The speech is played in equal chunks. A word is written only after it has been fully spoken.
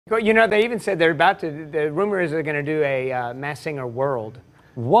You know, they even said they're about to, the rumor is they're going to do a Masked Singer World.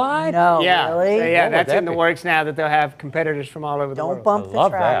 What? No, Yeah. really? So, yeah, that's in the works now that they'll have competitors from all over the world. Don't bump the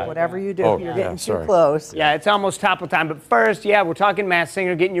track, whatever you do. You're getting too close. Yeah, it's almost top of time. But first, yeah, we're talking Masked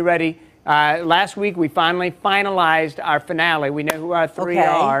Singer, getting you ready. Last week, we finally finalized our finale. We know who our three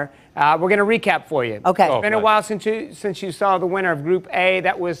are. We're going to recap for you. Okay. It's been a while since you saw the winner of Group A.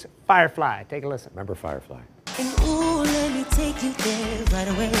 That was Firefly. Take a listen. Remember Firefly? And ooh, let me take you there right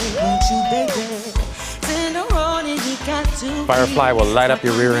away, won't you, baby? Send her on and you got to Firefly will light up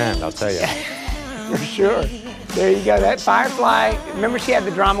your rear end, I'll tell you. For sure. There you go. That Firefly. Remember she had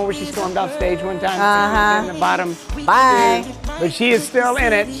the drama where she stormed off stage one time? In the bottom. Bye. But she is still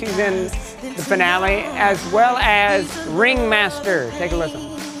in it. She's in the finale, as well as Ringmaster. Take a listen.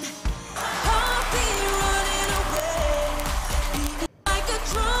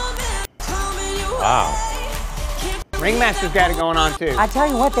 Wow. Ringmaster's got it going on too. I tell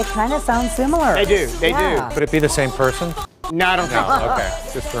you what, they kind of sound similar. They do. They do. Could it be the same person? No, I don't think so. No, okay.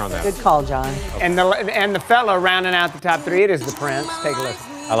 Just throwing that. Good call, John. Okay. And the fellow rounding out the top three, it is the Prince. Take a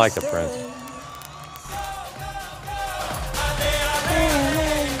listen. I like the Prince.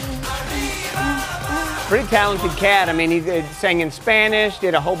 Pretty talented cat. I mean, he sang in Spanish,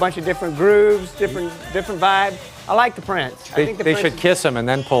 did a whole bunch of different grooves, different vibes. I like the Prince. I think they should kiss him and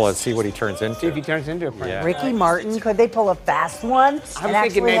then pull it, see what he turns into. See if he turns into a Prince. Yeah. Ricky Martin, could they pull a fast one? I'm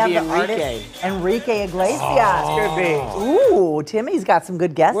thinking maybe Enrique. Enrique Iglesias. Could be. Ooh, Timmy's got some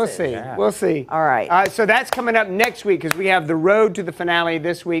good guesses. We'll see. Yeah. We'll see. All right. So that's coming up next week because we have the road to the finale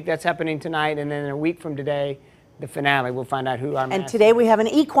this week. That's happening tonight, and then a week from today, the finale. We'll find out who our And today we have an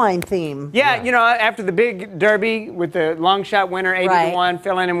equine theme. Yeah, you know, after the big derby with the long shot winner, 80-1,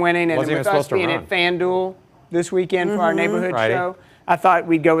 filling and winning, and with us being at FanDuel this weekend for our neighborhood show, I thought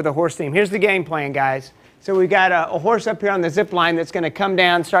we'd go with a horse theme. Here's the game plan, guys. So we've got a horse up here on the zip line that's going to come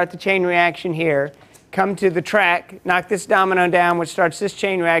down, start the chain reaction here, come to the track, knock this domino down, which starts this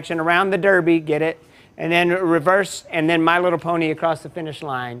chain reaction around the derby, get it, and then reverse, and then My Little Pony across the finish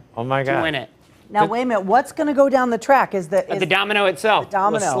line to win it. Now, wait a minute. What's going to go down the track? Is the domino itself. The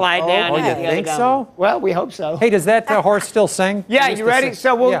domino. Will slide down. Oh, you think so? Well, we hope so. Hey, does that horse still sing? Yeah, you ready?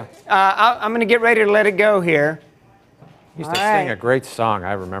 So we'll. I'm going to get ready to let it go here. He used to sing a great song.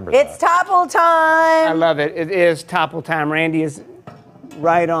 I remember that. It's topple time. I love it. It is topple time. Randy is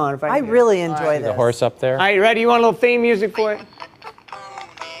right on. If I really enjoy this. The horse up there. All right, you ready? You want a little theme music for it?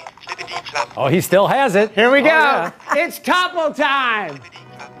 Oh, he still has it. Here we go. It's topple time.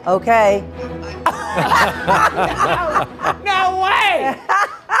 Okay. No way.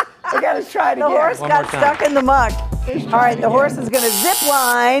 We got to try it again. The horse got stuck in the muck. All right, the horse is going to zip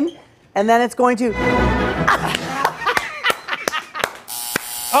line, and then it's going to...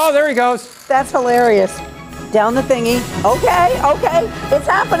 Oh, there he goes. That's hilarious. Down the thingy. Okay. It's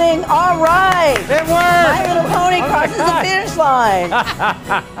happening. All right. It worked. My Little Pony crosses the finish line.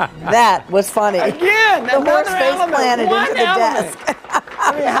 That was funny. Again, the horse face planted into the desk.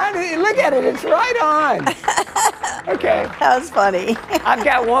 I mean, how did you look at it? It's right on. Okay. That was funny. I've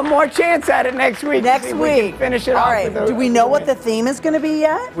got one more chance at it next week. Next week. Finish it off. All right. Do we know what the theme is going to be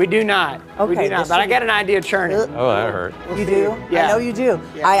yet? We do not. Okay. We do not. But I got an idea churning. Oh, that hurt. You do? Yeah. I know you do.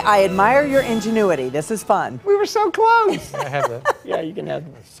 Yeah. I admire your ingenuity. This is fun. We were so close. I have that. Yeah, you can have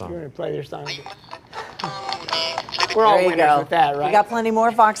this. You're going to play their song. We're all There you winners go. with that, right? We got plenty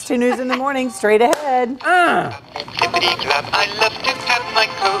more Fox 2 News in the morning. Straight ahead. I love to have my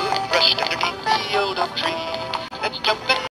coat brushed underneath the old oak tree.